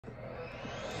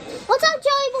What's up,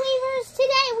 Joey Believers?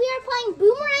 Today we are playing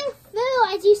Boomerang Fu,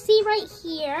 as you see right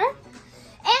here.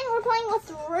 And we're playing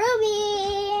with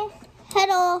Ruby.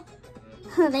 Hello.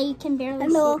 They can barely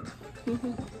see.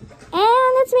 And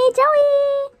it's me,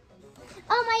 Joey.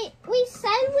 We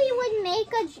said we would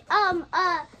make a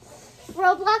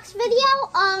Roblox video.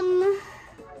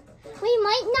 We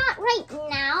might not right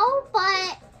now,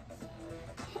 but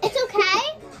it's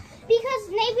okay. Because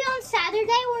maybe on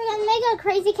Saturday we're gonna make a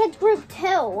Crazy Kids group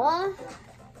too.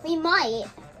 We might.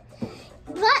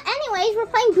 But anyways, we're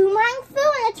playing Boomerang Fu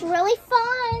and it's really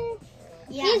fun.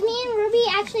 Yeah. Because me and Ruby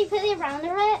actually played around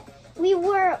it. We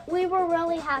were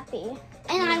really happy.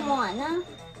 And I won.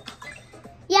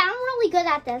 Yeah, I'm really good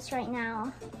at this right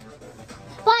now.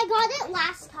 But I got it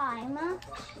last time.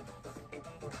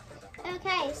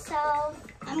 Okay, so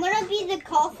I'm gonna be the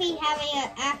coffee having an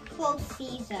actual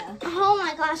Caesar. Oh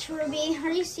my gosh, Ruby,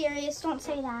 are you serious? Don't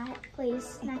say that,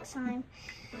 please, next time.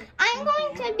 I'm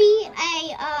going to be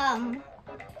I'm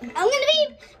gonna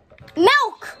be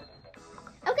milk.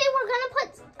 Okay, we're gonna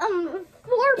put 4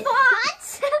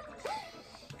 bots.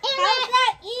 And how's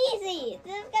that easy?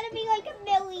 This is gonna be like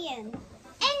 1,000,000.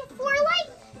 And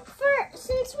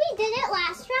since we did it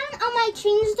last round, I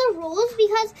changed the rules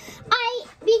because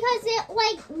it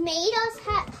like made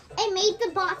the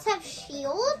bots have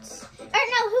shields. Or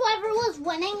no, whoever was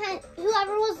winning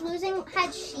whoever was losing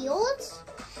had shields.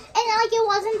 And like it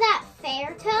wasn't that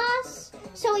fair to us.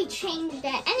 So we changed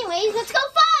it. Anyways, let's go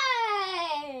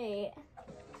fight!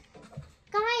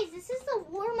 Guys, this is the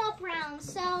warm-up round,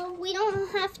 so we don't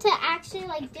have to actually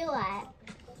like do it.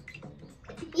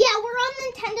 Yeah, we're on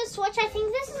Nintendo Switch. I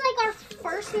think this is like our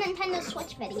first Nintendo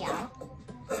Switch video.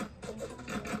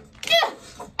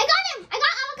 I got him! I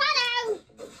got avocado!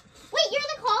 Wait, you're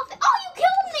the coffee. Oh, you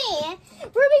killed me!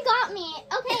 Ruby got me.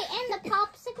 Okay, and the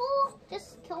popsicle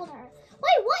just killed her.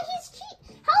 Wait, what? He's cheat.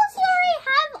 How does he already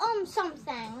have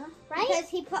something? Right? Because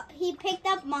he picked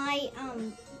up my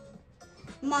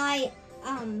boomerang.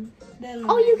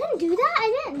 Oh, you can do that?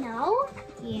 I didn't know.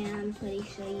 Yeah, I'm pretty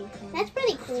sure you can. That's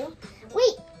pretty cool.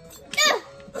 Wait.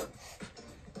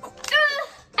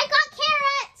 I got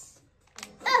carrots.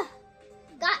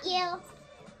 Got you.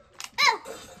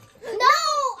 No,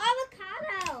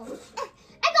 avocado. I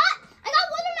got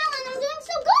watermelon. I'm doing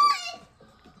so good.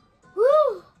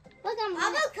 Woo. Look, I'm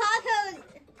avocado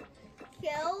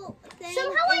kill thing.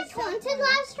 Somehow I taunted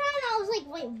last round. I was like,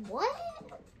 wait, what?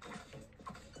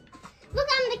 Look,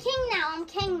 I'm the king now. I'm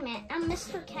King Man. I'm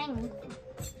Mr. King.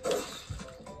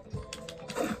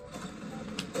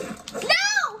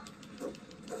 No!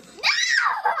 No!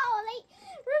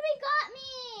 Ruby got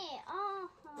me. Oh.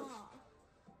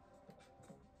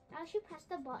 Now she pressed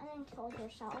the button and killed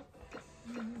herself.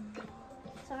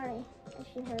 Sorry if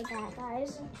you heard that,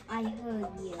 guys. I heard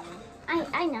you.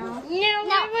 I know. No,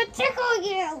 I will tickle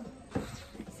you.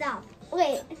 Stop.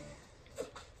 Wait.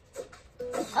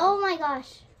 Oh my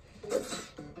gosh.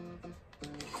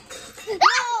 No!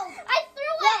 I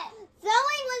threw it!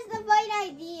 Throwing was the right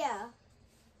idea.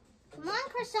 Come on,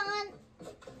 Croissant.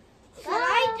 Can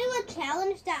I do a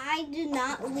challenge that I do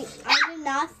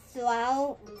not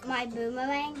throw my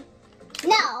boomerang?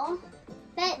 No.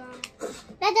 That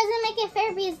doesn't make it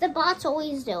fair because the bots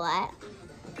always do it.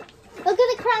 Look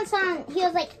at the Croissant. He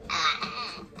was like,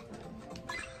 ah.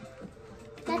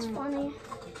 That's funny.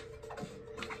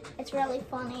 It's really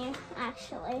funny,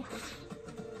 actually.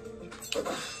 No,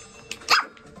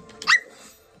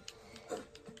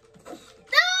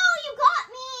 you got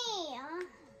me!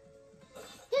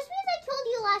 Just because I killed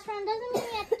you last round doesn't mean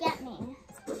you have to get me.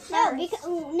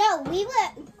 No, we were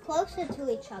closer to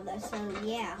each other, so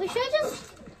yeah. We should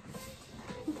just...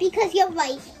 Because you're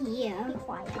right here. Be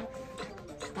quiet.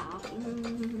 Stop.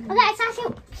 Okay, I saw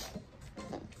you.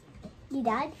 You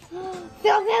died?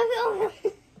 You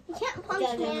can't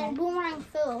punch me in Boomerang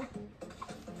Fu.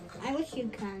 I wish you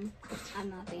can. I'm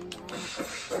not being honest.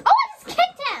 Oh, I just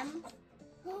kicked him!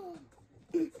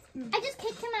 I just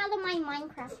kicked him out of my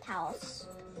Minecraft house.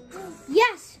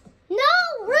 Yes! No!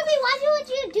 Ruby, why would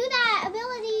you do that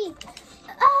ability?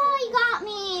 Oh, you got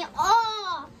me.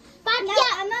 Oh. But no,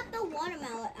 yeah, I'm not the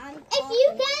watermelon.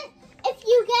 if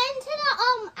you get into the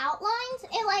outlines,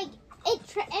 it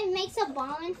makes a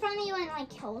bomb in front of you and like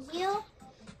kills you.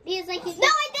 Because like you No,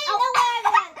 I didn't know what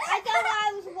I meant. I thought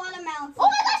I was watermelon. Oh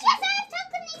my gosh, yes, I have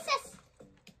telekinesis.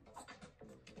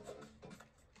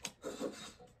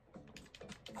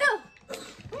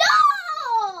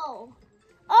 No!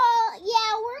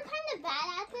 Yeah, we're kind of bad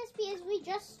at this because we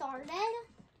just started.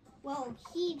 Well,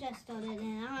 he just started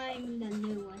and I'm the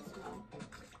newest one.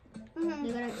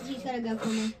 He's gonna go for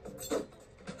me.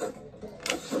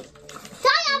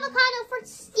 Die, avocado, for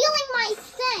stealing my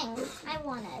thing.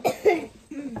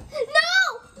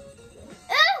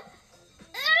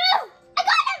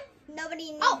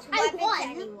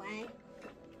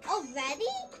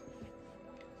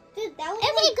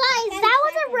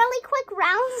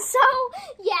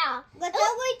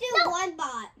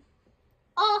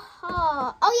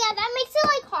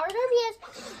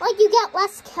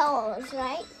 kills,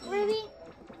 right, Ruby?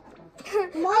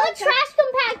 I'm a trash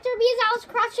compactor because I was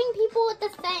crushing people with the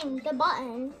thing, the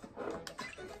button.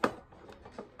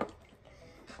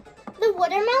 The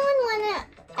watermelon one,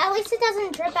 at least it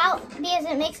doesn't drip out because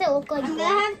it makes it look like I'm gonna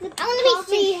have the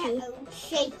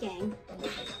shaking.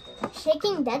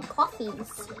 Shaking dead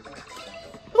coffees.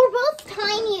 We're both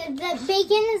tiny. The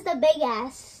bacon is the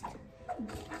biggest.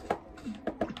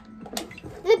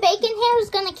 The bacon hair is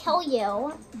gonna kill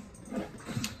you.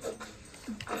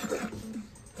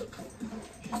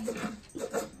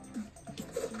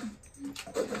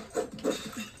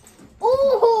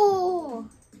 Ooh!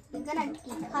 You're gonna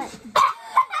get cut.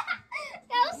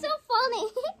 That was so funny.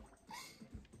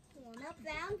 Warm-up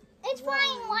round? It's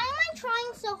fine. Why am I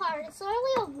trying so hard? It's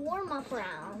literally a warm-up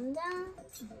round.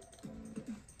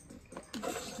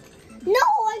 No,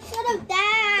 I should have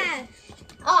dashed.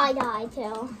 Oh, I died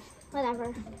too.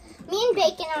 Whatever. Me and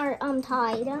Bacon are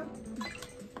tied.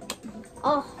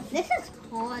 Oh, this is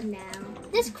hard now.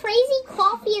 This crazy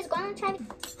coffee is gonna try to.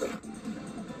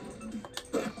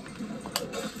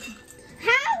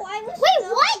 How? I was. Wait,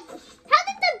 what? How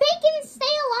did the bacon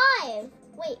stay alive?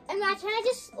 Wait, imagine I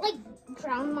just like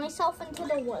drowned myself into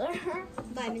the water.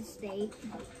 By mistake.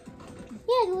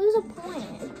 Yeah, you lose a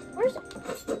point. Where's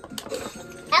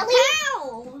Ellie?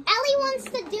 How? Ellie wants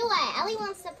to do it. Ellie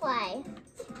wants to play.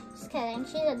 Just kidding.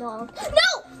 She's a dog.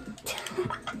 No!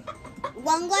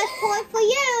 One less point for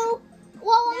you.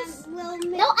 Well,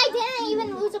 No, I didn't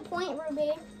even lose a point,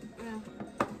 Ruby. Oh.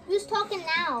 Who's talking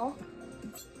now?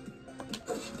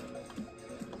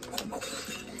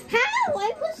 How?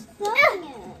 I was throwing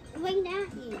it right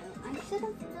at you. I should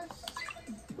have just.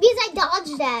 Because I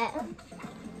dodged it.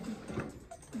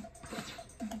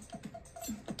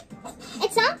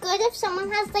 It's not good if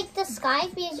someone has like disguise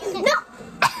because you can. No!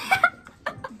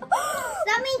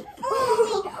 Somebody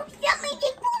fooled me! Somebody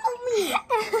fooled me!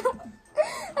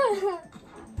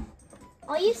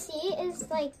 All you see is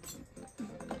like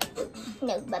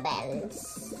no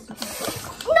bubbles.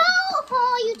 No!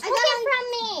 Oh, you took it from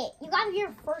me. You got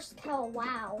your first kill.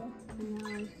 Wow. I know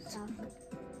I suck.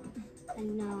 I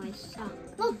know I suck.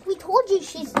 Look, we told you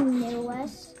she's the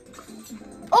newest.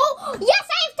 Oh, yes,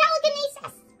 I have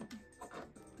telekinesis.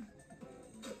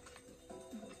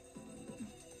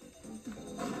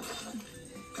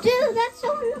 Dude, that's so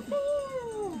unfair.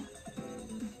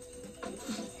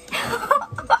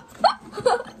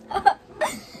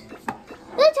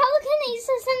 The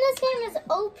telekinesis in this game is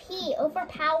OP,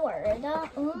 overpowered.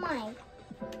 Oh my.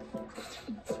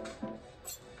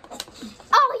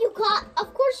 Oh, you got,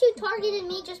 of course you targeted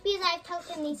me just because I have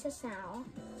telekinesis now.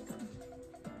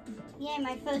 Yeah,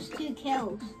 my first 2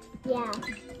 kills. Yeah.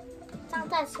 It's not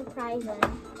that surprising.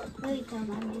 Really killed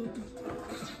my mate.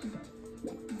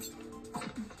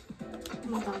 Oh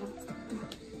my god.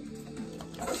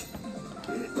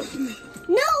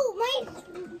 No, my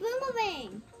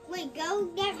boomerang. Wait, go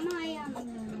get my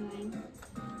boomerang.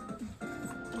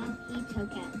 Oh, he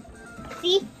took it.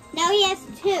 See, now he has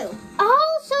 2.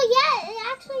 Oh, so yeah, it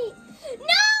actually.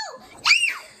 No!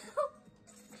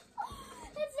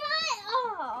 It's not.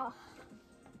 Oh.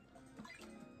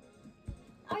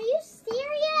 Are you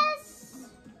serious?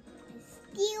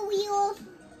 Serious.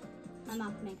 I'm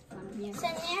not making fun of you.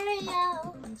 Scenario.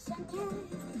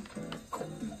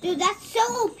 Dude, that's so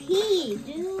OP,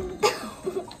 dude.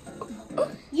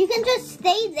 You can just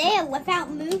stay there without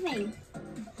moving.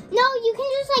 No, you can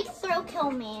just like throw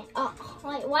kill me. Oh,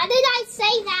 wait, why did I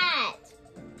say that?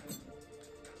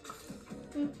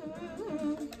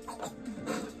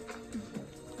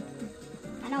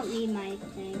 I don't need my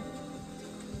thing.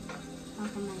 Oh,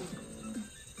 come on.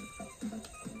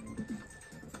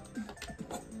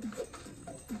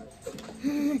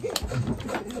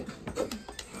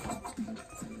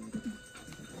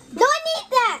 No, I need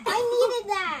that. I needed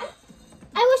that.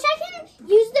 I wish I can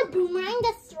use the boomerang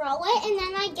to throw it and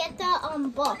then I get the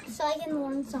book so I can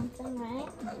learn something, right?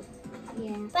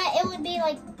 Yeah. But it would be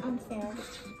like unfair.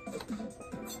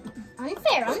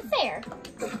 Unfair.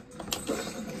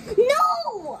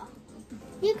 No!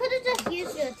 You could have just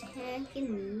used your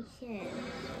telekinesis.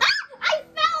 Ah! I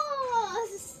fell!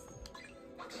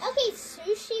 Okay,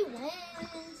 Sushi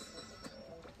wins.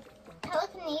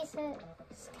 Telekinesis,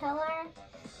 killer,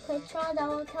 quick draw,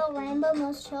 double kill, rainbow,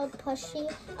 most chilled,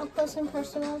 pushy, up close and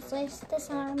personal, slice,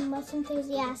 disarm, most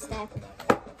enthusiastic.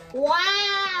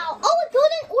 Wow! Oh, a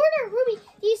golden order, Ruby.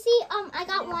 Do you see? I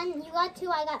got 1, you got 2,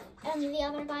 I got, and the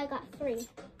other guy got 3.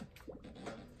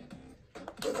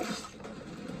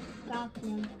 Got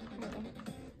him.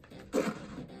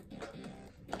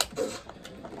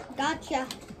 Gotcha.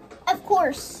 Of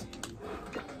course.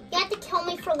 You had to kill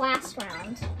me for last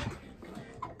round.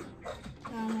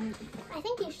 I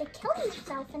think you should kill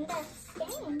yourself in this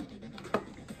game.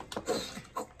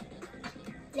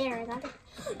 There, I got it.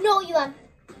 No, you have.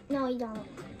 No, you don't.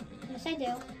 Yes, I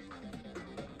do.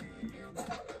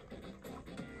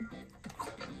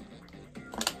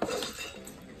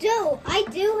 I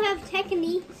do have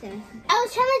techniques. I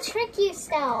was trying to trick you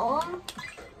still.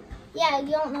 Yeah,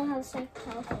 you don't know how to say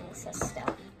telekinesis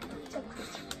still. So,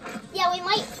 yeah, we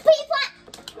might. Please, what?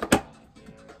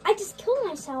 I just killed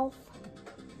myself.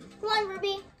 Come on,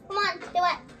 Ruby. Come on, do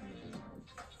it.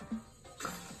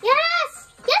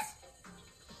 Yes! Yes!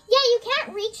 Yeah, you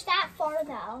can't reach that far,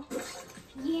 though.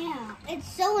 Yeah,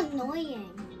 it's so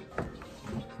annoying.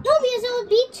 No, because it would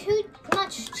be too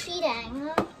much cheating.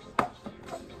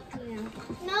 Yeah.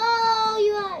 No,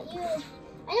 you.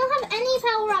 I don't have any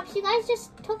power-ups. You guys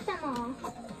just took them all.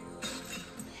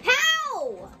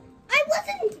 How? I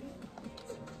wasn't.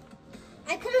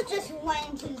 I could have just went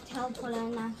into the teleporter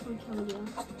and actually killed you.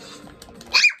 I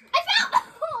fell!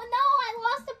 Oh no, I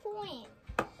lost a point.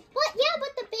 But yeah,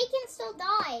 but the bacon still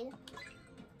died.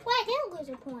 Wait, I didn't lose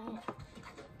a point.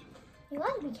 You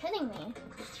gotta be kidding me.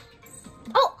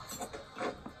 Oh!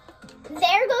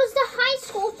 There goes the high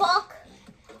school book.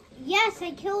 Yes,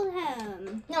 I killed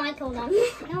him. No, I killed him.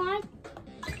 No,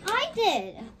 I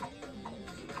did.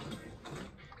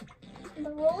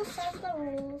 The rules says the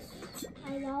rules. I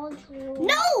acknowledge rules.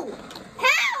 No!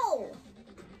 How?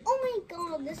 Oh my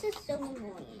god, this is so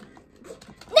annoying. No,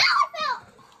 I fell!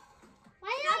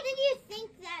 How did you think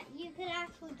that you could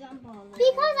actually jump all the way?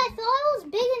 Because I thought it was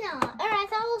big enough. Or I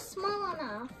thought it was small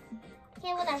enough.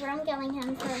 Okay, whatever. I'm killing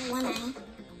him for winning.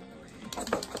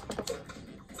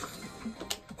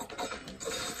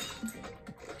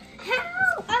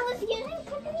 How? I was using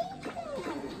techniques.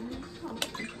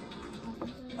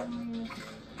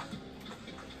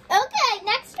 Okay,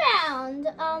 next round.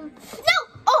 No!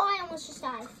 Oh, I almost just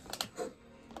died.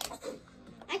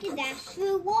 I can dash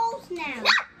through walls now.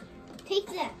 Take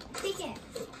that. Take it.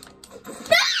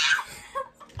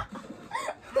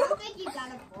 I don't think you got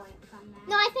a point from that.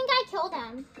 No, I think I killed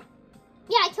him.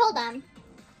 Yeah, I killed him.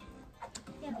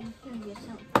 Yeah, but you killed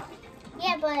yourself.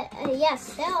 Yeah, but yeah,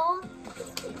 still.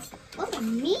 Look at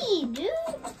me, dude.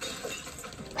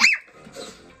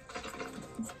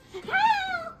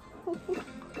 How?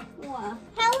 What?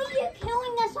 How are you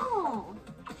killing us all?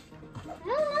 I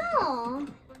don't know.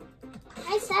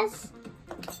 I says.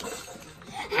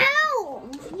 How?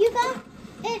 You got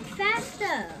it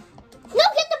faster. No,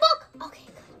 get the book. Okay,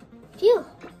 good. Phew.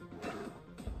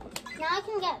 Now I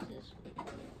can get.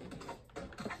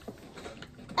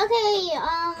 Okay,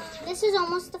 this is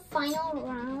almost the final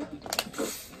round.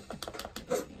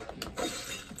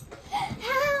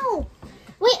 How?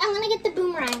 Wait, I'm gonna get the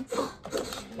boomerang. Oh,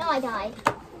 no, I died.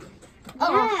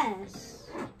 Yes.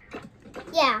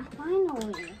 Yeah,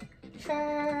 Finally.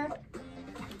 sure.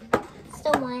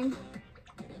 Still won.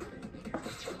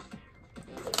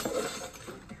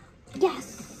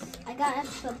 Yes. I got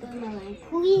extra boomerang.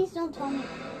 Please don't tell me.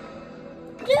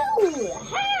 Dude,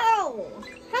 how?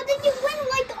 How did you win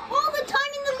like all the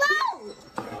time in the round?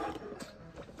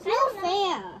 It's not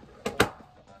fair.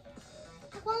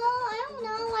 Well, I don't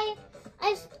know.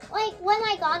 Like when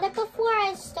I got it before,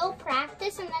 I still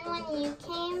practiced, and then when you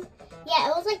came, yeah,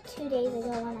 it was like 2 days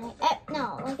ago when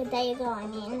no, like a day ago. I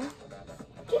mean,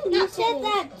 Dude, you said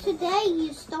that today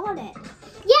you started.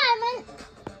 Yeah, I meant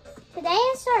today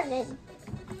I started.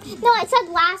 No, I said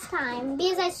last time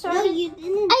because I started. No, you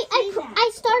didn't say that.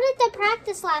 I started the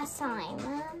practice last time.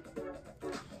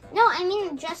 No, I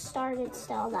mean just started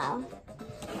still though.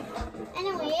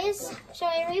 Anyways,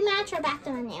 shall we rematch or back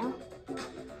to menu?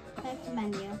 Back to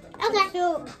menu. Okay.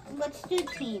 So let's do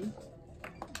team.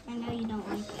 I know you don't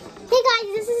like it. Hey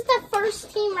guys, this is the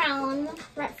first team round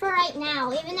for right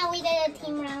now. Even though we did a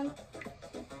team round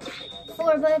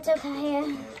 4, but it's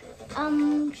okay.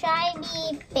 Should I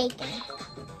be bacon?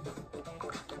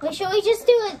 Wait, should we just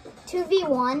do a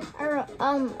 2v1 or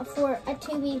for a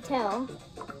 2v2?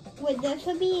 Wait, there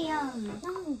should be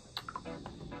No.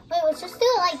 Wait, let's just do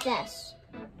it like this.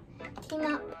 Team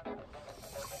up.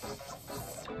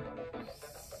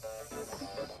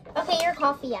 Okay, your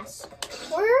coffee, yes.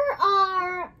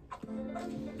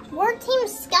 We're Team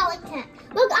Skeleton.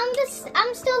 Look,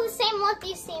 I'm still the same look.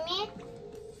 You see me?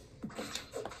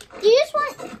 Do you just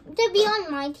want to be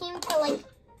on my team to like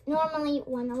normally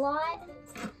win a lot?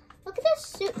 Look at this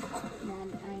suit.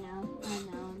 Man, I know.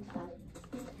 I'm bad.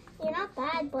 You're not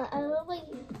bad, but I really.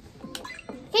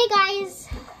 Okay, guys,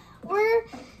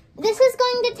 this is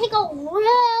going to take a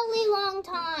really long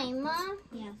time.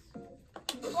 Yes.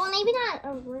 Well, maybe not.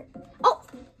 Oh,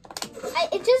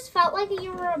 it just felt like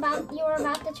you were about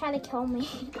to try to kill me.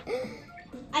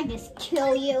 I just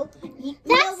kill you.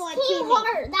 That's Team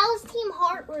Heart. That was Team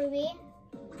Heart, Ruby.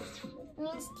 It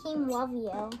means Team Love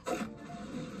You.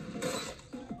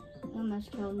 You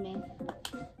almost killed me.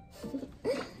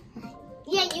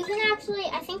 Yeah, you can actually,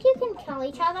 I think you can kill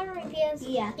each other because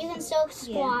you can soak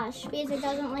squash because it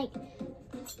doesn't like,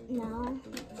 no.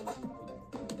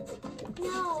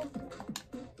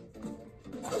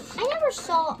 I never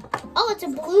saw, oh, it's a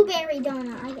blueberry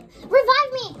donut.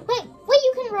 Revive me. Wait,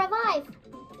 you can revive.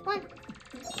 One.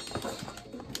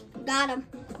 Got him.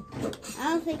 I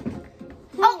don't think.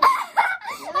 Oh,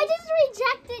 I just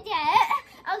rejected it.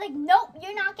 I was like, nope,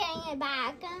 you're not getting it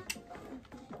back.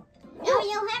 No,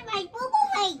 you'll have my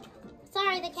boomerang.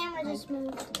 Sorry, the camera just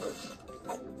moved.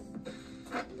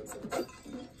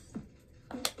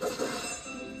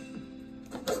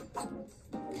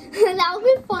 That would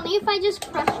be funny if I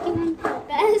just crushed him on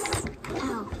purpose.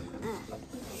 Ow.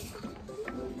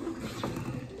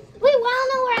 Wait, well, I don't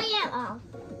know where I am. Oh.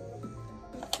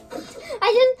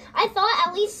 I thought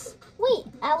at least, wait,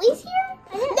 at least here?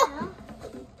 I didn't know.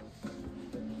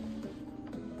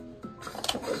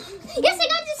 Yes, I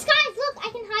got disguised. Look, I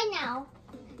can hide now.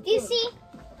 Do you see?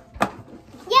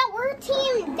 Yeah, we're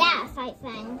Team Death, I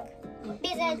think.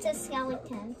 Because it's a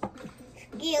skeleton.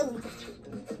 Scary.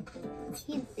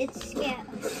 It's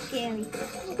scary.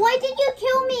 Why did you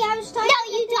kill me? I was trying to... No,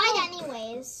 you died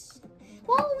anyways.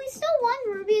 Well, we still won,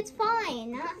 Ruby. It's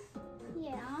fine.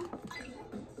 Yeah.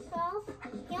 Well,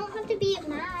 you don't have to be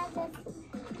mad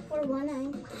if we're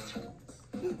winning.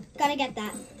 Gotta get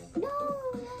that. No,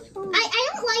 I don't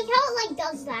like how it like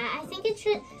does that. I think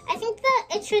that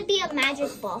it should be a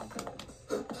magic book.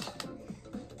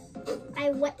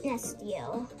 I witnessed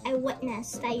you. I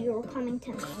witnessed that you were coming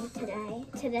to me today,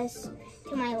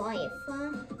 to my life.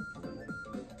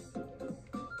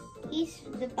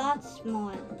 The bot's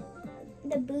smart.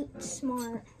 The boot's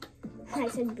smart. I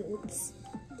said boots.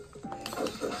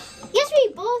 Yes,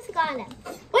 we both got him.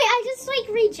 Wait, I just like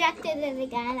rejected it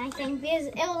again, I think, because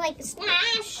it was like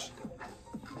smash.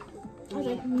 I was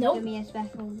like, nope. Give me a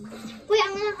special. Wait,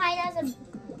 I'm gonna hide as a...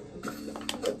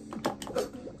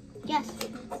 Yes.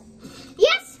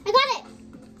 Yes, I got it.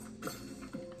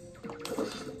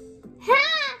 Ha!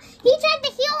 He tried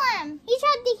to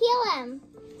heal him.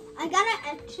 I got an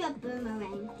extra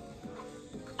boomerang.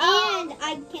 And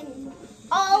I can...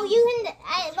 Oh, you can...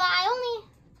 but I only...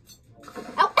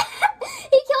 Oh,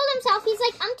 he killed himself. He's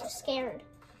like, I'm too scared.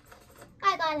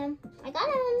 I got him.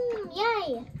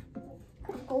 Yay.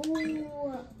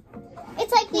 Oh.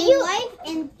 It's like Team Life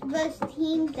and was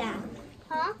Team Death.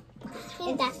 Huh?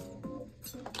 Team Death.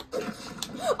 Oh,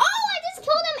 I just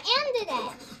killed him and did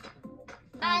it.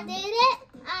 I did it.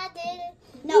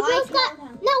 No,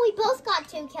 we both got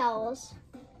 2 kills.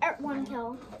 Or 1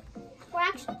 kill. We're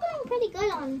actually doing pretty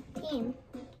good on team.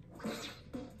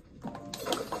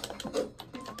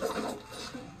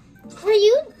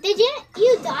 Did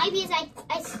you die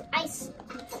because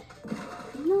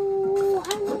No,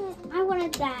 I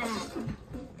wanted that.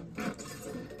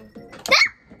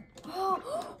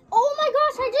 Oh my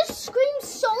gosh, I just screamed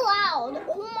so loud.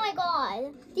 Oh my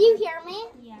god. Do you hear me?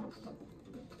 Yes.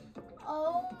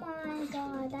 Oh my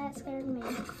god, that scared me.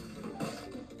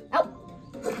 Oh,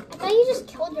 I thought you just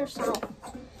killed yourself.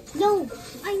 No,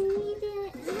 I needed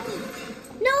it.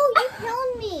 No, you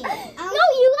killed me. No,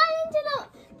 you got into the...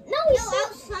 No, I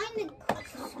was trying to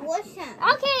squish him.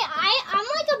 Okay, I'm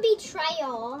like a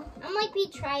betrayal. I'm like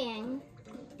betraying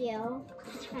you.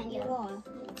 Kind of.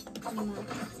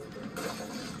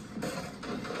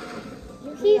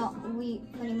 We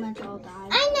pretty much all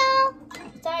died. I know.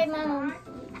 Sorry, Mom.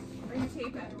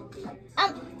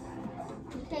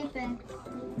 Taping.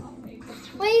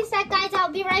 Wait a sec, guys.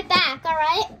 I'll be right back, all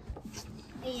right?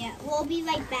 Yeah, we'll be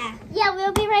right back. Yeah,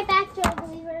 we'll be right back to our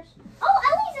believers. Oh,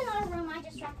 Ellie's in our room. I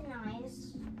just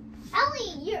recognized.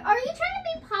 Ellie, are you trying to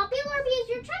be popular? Because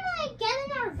you're trying to like get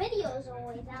in our videos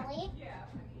always, Ellie. Yeah.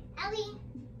 Ellie.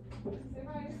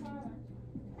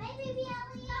 Bye, baby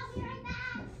Ellie. I'll be right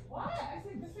back. What? I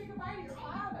said just say goodbye to your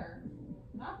father,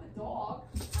 not the dog.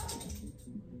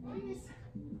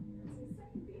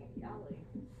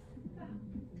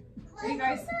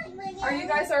 Are you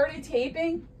guys already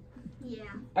taping? Yeah.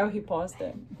 Oh, he paused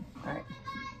it. All right.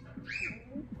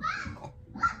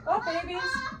 What, babies?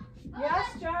 Yes,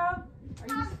 Joe? Are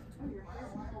you...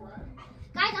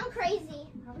 Guys, I'm crazy.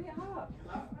 Hurry up.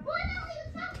 What, Ellie?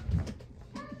 What's up?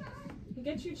 He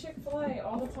gets you Chick-fil-A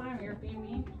all the time. You're being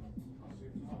mean.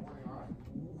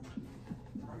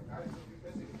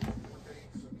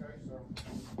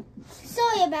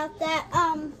 Sorry about that.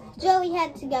 Joey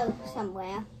had to go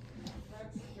somewhere.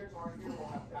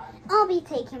 I'll be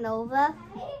taking over.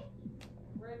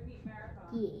 We're at Meat Marathon.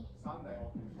 Yeah.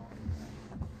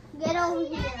 Get over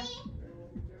here.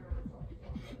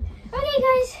 Okay,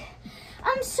 guys.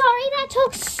 I'm sorry that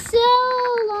took so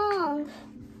long.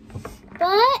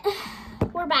 But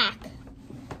we're back.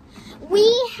 We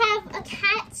have a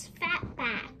cat's fat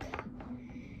back.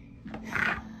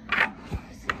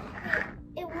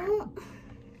 It won't.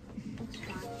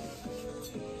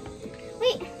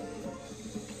 Wait.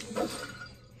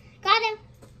 Got him.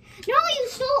 No, you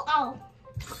stole. Oh.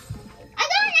 I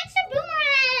got an extra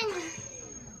boomerang.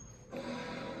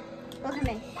 Look at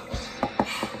me.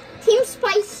 Team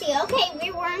Spicy. Okay, we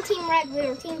weren't Team Red. We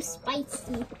were Team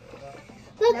Spicy.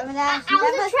 Look, I was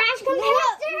a trash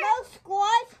compactor. No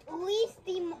squads, least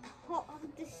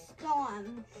the storm.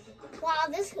 Wow,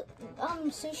 this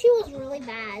sushi was really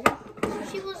bad.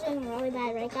 Sushi was doing really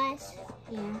bad, right, guys?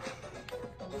 Yeah.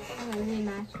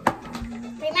 Rematch.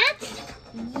 Rematch?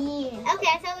 Yeah. Okay,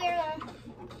 I thought we were gonna.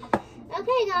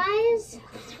 Okay, guys.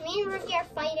 Me and Ricky are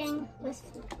fighting with.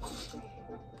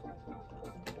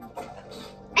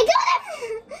 I got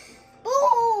him!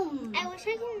 Boom! I wish I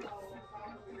can.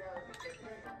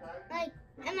 Like,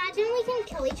 imagine we can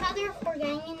kill each other if we're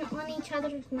getting on each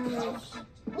other's nerves.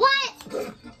 What?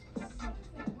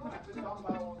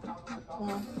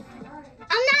 Well,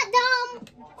 I'm not dumb.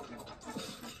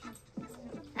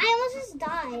 I almost just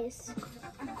dies.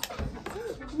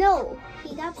 no,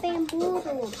 he got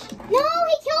bamboozled. No,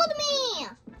 he killed me.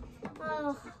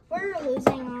 Oh, we're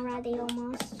losing already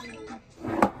almost.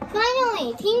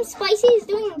 Finally, Team Spicy is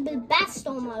doing the best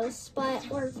almost, but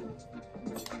we're.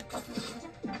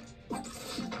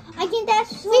 I think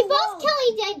that's so We both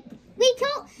killed.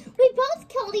 We both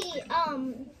killed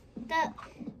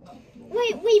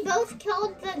we both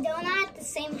killed the donut at the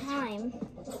same time.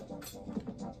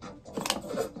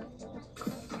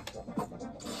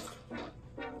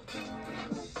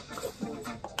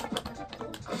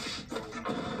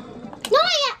 No,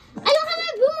 I don't have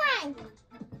my boomerang.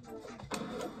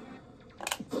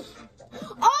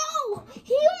 Oh,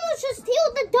 he almost just steal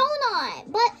the donut,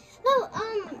 but the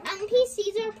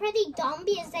NPCs are pretty dumb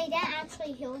because they didn't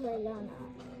actually heal the donut.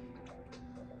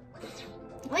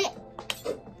 Wait.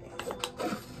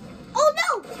 Oh no!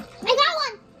 I got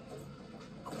one!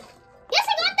 Yes,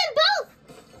 I got them both!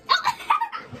 Oh.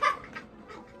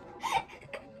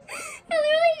 I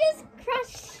literally just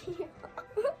crushed you.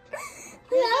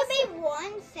 There'll be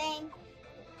one saying,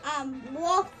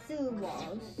 walk through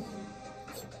walls.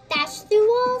 Dash through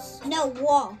walls? No,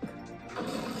 walk.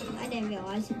 I didn't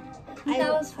realize. I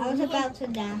was funny. about to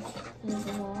dash through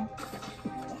the wall.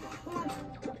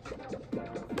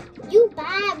 You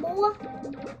bad boy.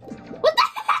 What the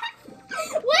heck?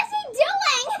 What's he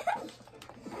doing?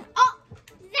 Oh,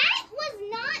 that was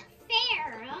not fair.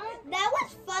 That was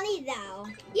funny though.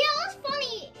 Yeah, it was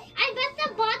funny. I bet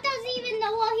the bot doesn't even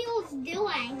know what he was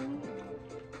doing.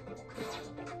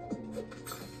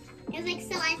 It was like,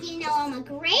 so as you know, I'm a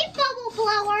great bubble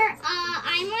blower.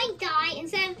 I might die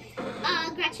instead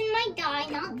of Gretchen might die,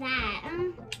 not that.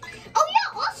 Oh yeah,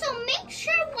 also make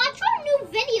sure watch our new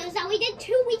videos that we did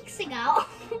 2 weeks ago.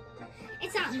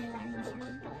 It's not new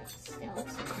anymore, but still.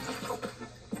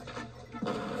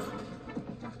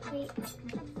 Wait,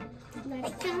 let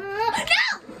it go. No!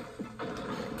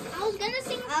 I was gonna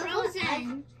sing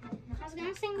Frozen. I was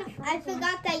gonna sing the Frozen. I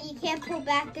forgot that you can't pull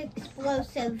back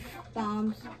explosive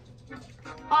bombs.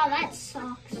 Oh, that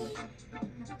sucks.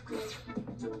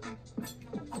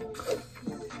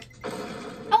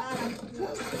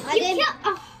 I didn't.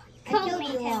 Killed me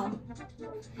you too. all.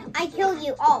 I killed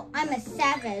you all. I'm a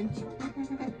savage.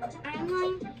 I'm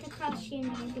going to crush you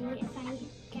maybe if I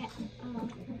get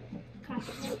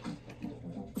crushed.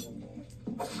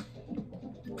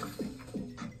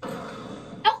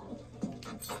 Oh!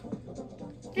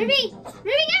 Ruby!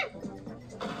 Ruby again!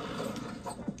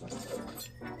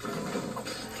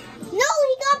 No,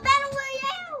 he got Battle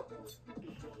Royale!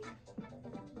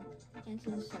 Into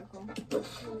the circle.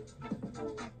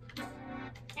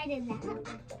 I did that.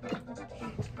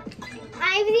 I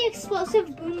have the explosive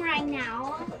boomerang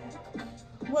now.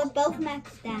 We're both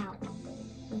maxed out.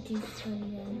 Which is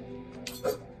pretty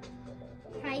good.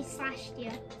 I slashed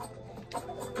you.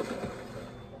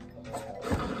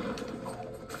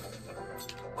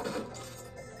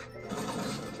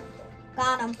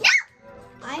 Got him. No!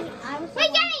 I was.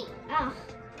 Wait, Jenny! Oh.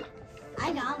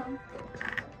 I got him.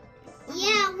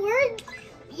 Yeah, we're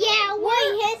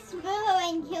His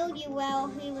boomerang killed you while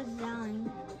he was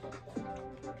dying.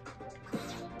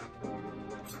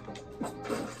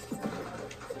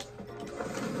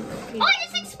 Oh, I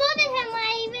just exploded him when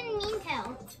I didn't mean to.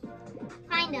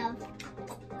 Kind of.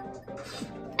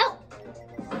 Oh!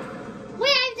 Wait,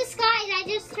 I have disguise. I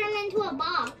just turned into a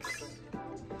box.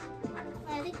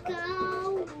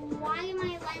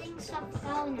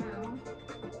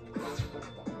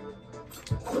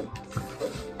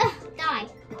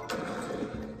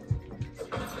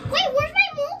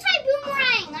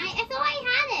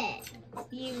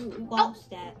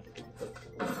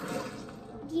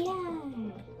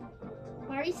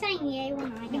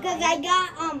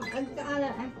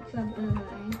 extra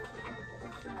boomerang.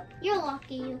 You're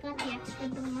lucky you got the extra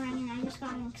boomerang and I just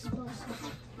got an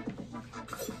explosive.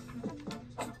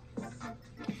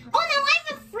 Oh, now I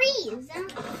have a freeze. Oh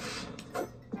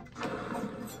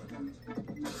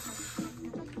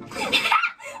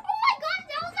my god,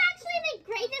 that was actually the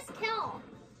greatest kill.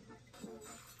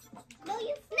 No,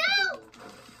 you. No!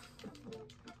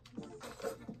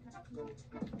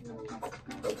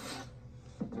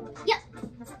 Yep.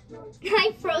 I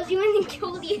froze you and then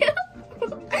killed you.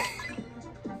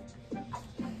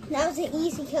 That was an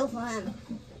easy kill for him.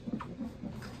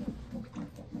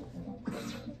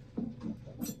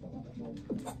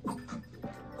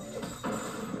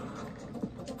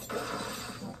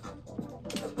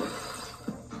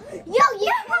 Yo,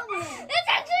 that's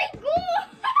actually cool.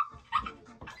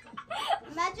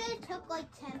 Imagine it took like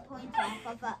 10 points off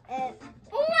of it.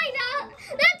 Oh my god,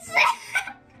 that's it.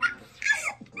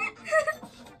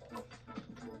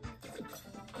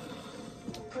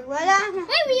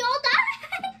 Wait, we all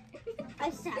died?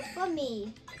 Except for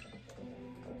me.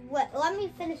 Wait, let me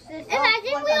finish this off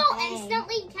Imagine with we a all bang.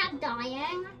 instantly kept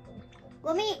dying.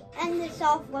 Let me end this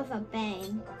off with a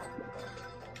bang.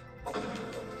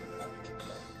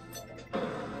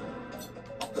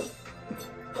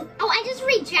 Oh, I just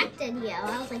rejected you.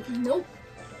 I was like, nope.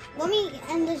 Let me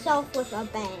end this off with a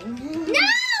bang. No!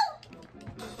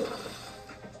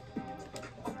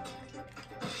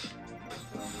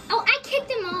 Oh, I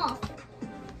kicked him off.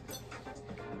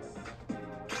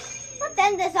 Let's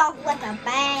end this off with a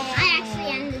bang. I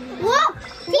actually ended it. Look!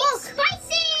 Team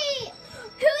Spicy!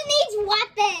 Who needs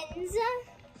weapons?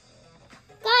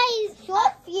 Guys,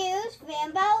 Short fuse,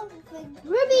 Rambo.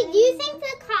 Ruby, do you think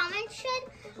the comments should...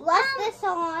 Less this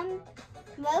on.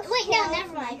 Most Wait, no, kills,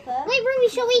 never mind. sniper. Wait, Ruby,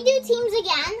 shall we do teams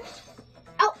again?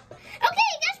 Oh, okay,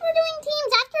 I guess we're doing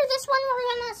teams. After this one, we're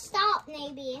gonna stop,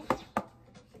 maybe.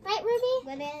 Right, Ruby?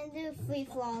 We're gonna do free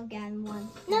fall again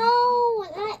once. No,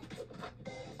 that...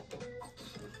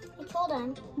 I told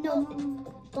him. No.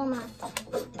 Don't not. Oh,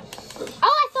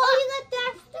 I thought... You got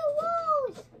dashed the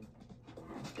walls.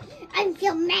 I'm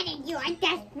so mad at you. I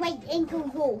dashed right into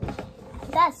you.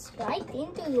 That's right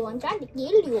into you. I'm trying to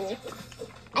kill you.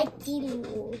 I kill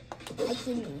you. I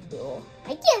killed you.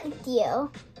 I killed you.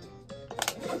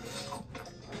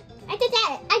 I did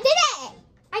it. I did it.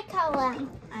 I killed him.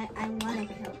 I wanted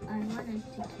to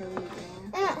kill you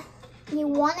there. You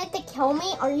wanted to kill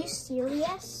me? Are you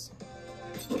serious?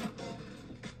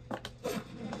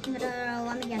 No,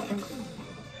 let me get this.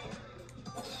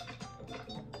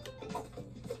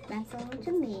 That's all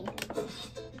to me.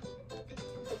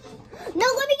 No,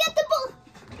 let me get the book.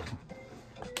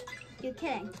 You're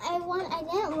kidding. I didn't want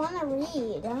to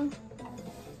read.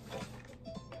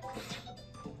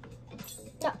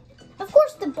 No, of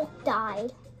course the book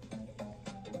died.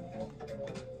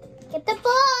 Get the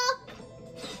book.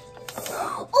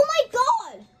 Oh my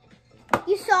god!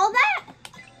 You saw that?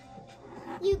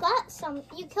 You got some.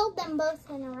 You killed them both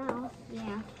in a row.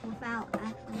 Yeah, without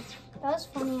actually. That was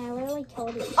funny. I really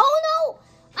killed you. Oh no!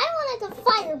 I wanted to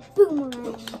fire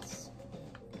boomerangs.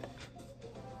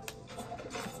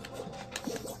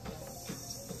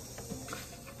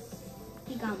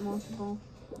 He got multiple.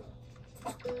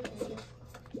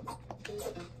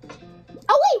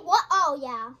 Oh wait, what? Oh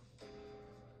yeah.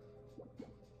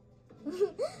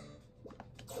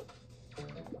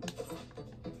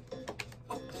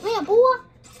 Come here, boy.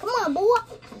 Come on, boy.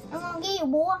 I'm gonna get you,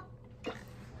 boy.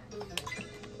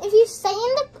 If you stay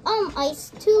in the ice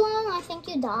too long, I think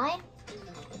you die.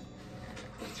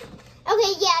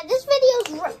 Okay, yeah, this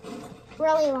video's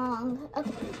really long.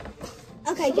 Okay.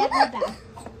 Okay, get me back.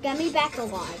 Get me back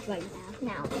alive right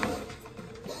now. Now.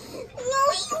 No,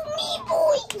 you mean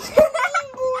boy. You mean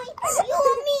boy. You're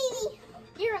a meanie.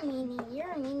 You're a meanie.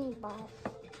 You're a meanie bot.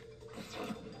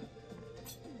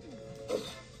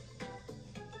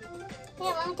 Yeah, I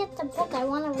want to get the book. I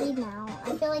want to read now. I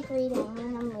feel like reading. I'm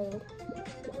in a mood.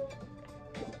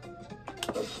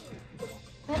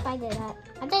 Yep, I did it.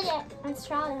 I did it. Let's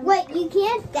try it. Wait, you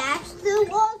can't dash through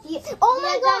walls? Oh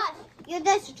my god. You're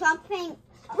just jumping.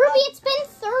 Ruby, it's been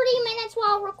 30 minutes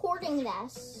while recording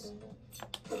this.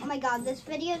 Oh my god, this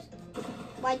video's...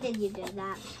 Why did you do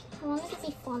that? I wanted to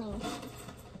be funny.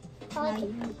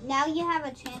 Now you have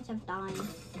a chance of dying.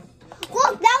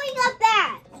 Look, now we got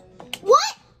that.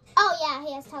 What? Oh yeah,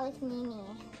 he has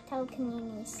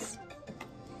telekinesis.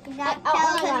 You got Oh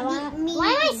my god, why am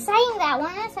I saying that?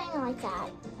 Why am I saying it like that?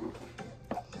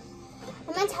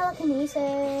 I meant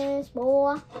telekinesis,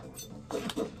 boy. No,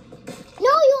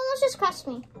 you almost just crushed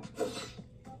me.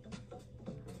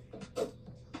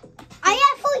 I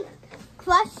actually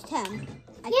crushed him.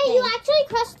 You actually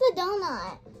crushed the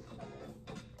donut.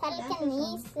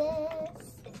 Telekinesis.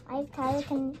 I have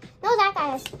telekinesis. No, that guy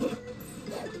has.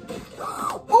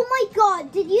 Oh my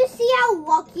god, did you see how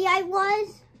lucky I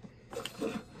was?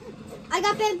 I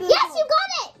got bamboozled. Yes, you got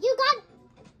it! You got.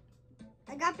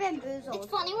 I got bamboozled. It's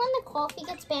funny when the coffee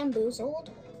gets bamboozled.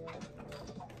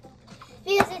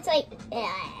 Because it's like,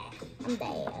 I'm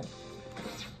dead.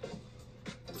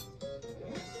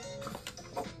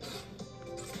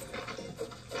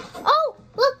 Oh,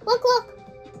 look.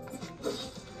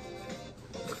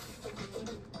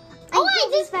 Oh,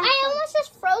 I almost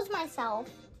just froze myself.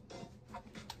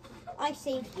 I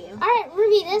saved you. All right,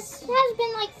 Ruby, this has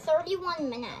been like 31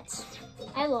 minutes.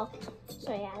 I looked.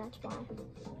 So yeah, that's why.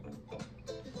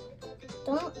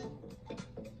 Don't.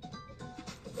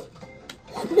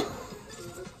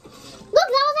 Look,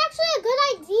 that was actually a good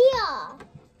idea.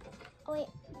 Oh wait,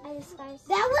 I disguised.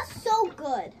 That was so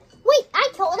good. Wait, I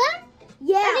killed him?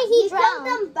 Yeah, Or did he you drown? killed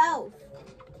them both.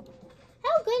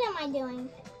 How good am I doing?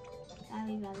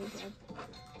 Very, very good.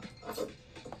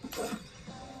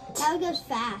 Now it goes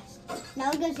fast.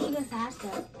 Now it goes even faster.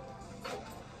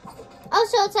 Oh,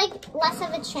 so it's like less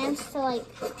of a chance to like.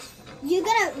 You're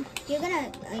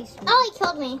gonna ice me. Oh, he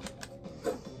killed me.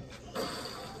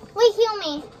 Wait, heal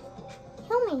me.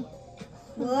 Heal me.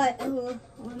 What?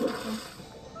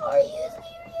 Are you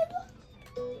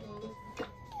serious?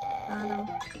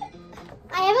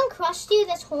 I haven't crushed you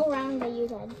this whole round, but you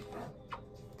did.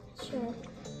 Sure.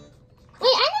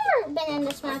 Wait, I've never been in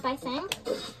this map, I think.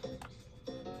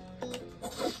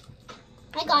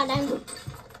 I got him.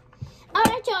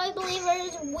 Alright, Jolly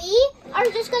Believers, we are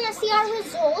just going to see our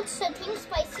results. So Team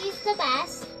Spicy is the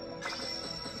best.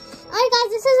 Alright, guys,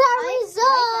 this is our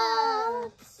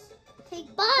results.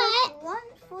 Take But, one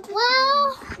for the well,